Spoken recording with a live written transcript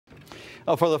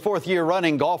For the fourth year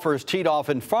running, golfers teed off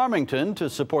in Farmington to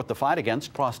support the fight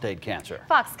against prostate cancer.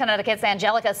 Fox Connecticut's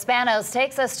Angelica Spanos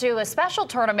takes us to a special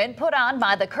tournament put on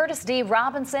by the Curtis D.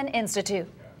 Robinson Institute.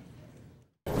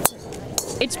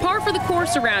 It's par for the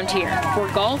course around here for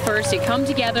golfers to come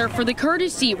together for the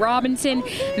Curtis D. Robinson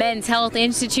Men's Health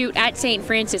Institute at St.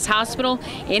 Francis Hospital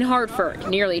in Hartford.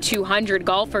 Nearly 200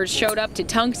 golfers showed up to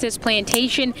Tunxus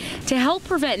Plantation to help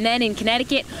prevent men in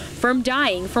Connecticut from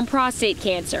dying from prostate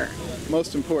cancer.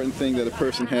 Most important thing that a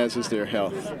person has is their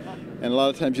health. And a lot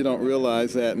of times you don't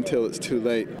realize that until it's too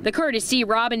late. The Curtis D.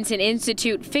 Robinson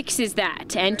Institute fixes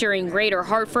that, entering Greater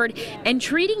Hartford and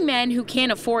treating men who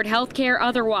can't afford health care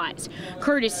otherwise.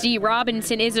 Curtis D.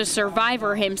 Robinson is a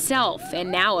survivor himself and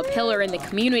now a pillar in the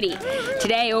community.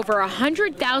 Today, over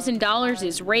 $100,000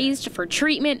 is raised for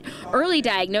treatment, early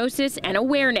diagnosis, and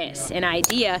awareness, an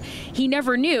idea he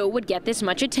never knew would get this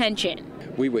much attention.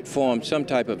 We would form some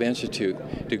type of institute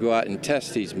to go out and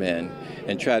test these men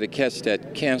and try to catch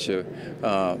that cancer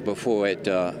before it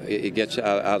gets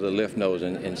out of the lymph nodes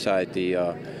and inside the,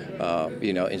 out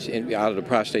of the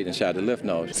prostate inside the lymph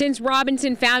nodes. Since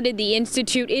Robinson founded the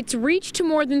institute, it's reached to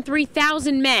more than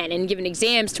 3,000 men and given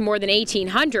exams to more than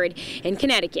 1,800 in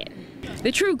Connecticut.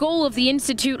 The true goal of the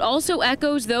institute also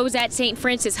echoes those at St.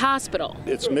 Francis Hospital.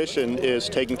 Its mission is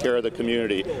taking care of the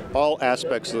community, all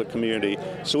aspects of the community.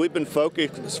 So we've been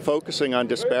focusing on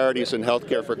disparities in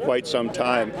healthcare for quite some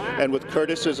time. And with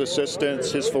Curtis's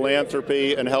assistance, his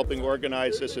philanthropy, and helping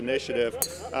organize this initiative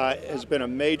has been a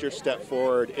major step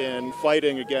forward in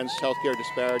fighting against healthcare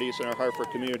disparities in our Hartford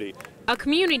community. A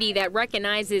community that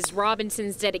recognizes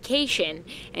Robinson's dedication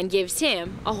and gives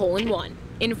him a hole-in-one.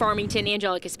 In Farmington,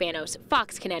 Angelica Spanos,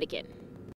 Fox, Connecticut.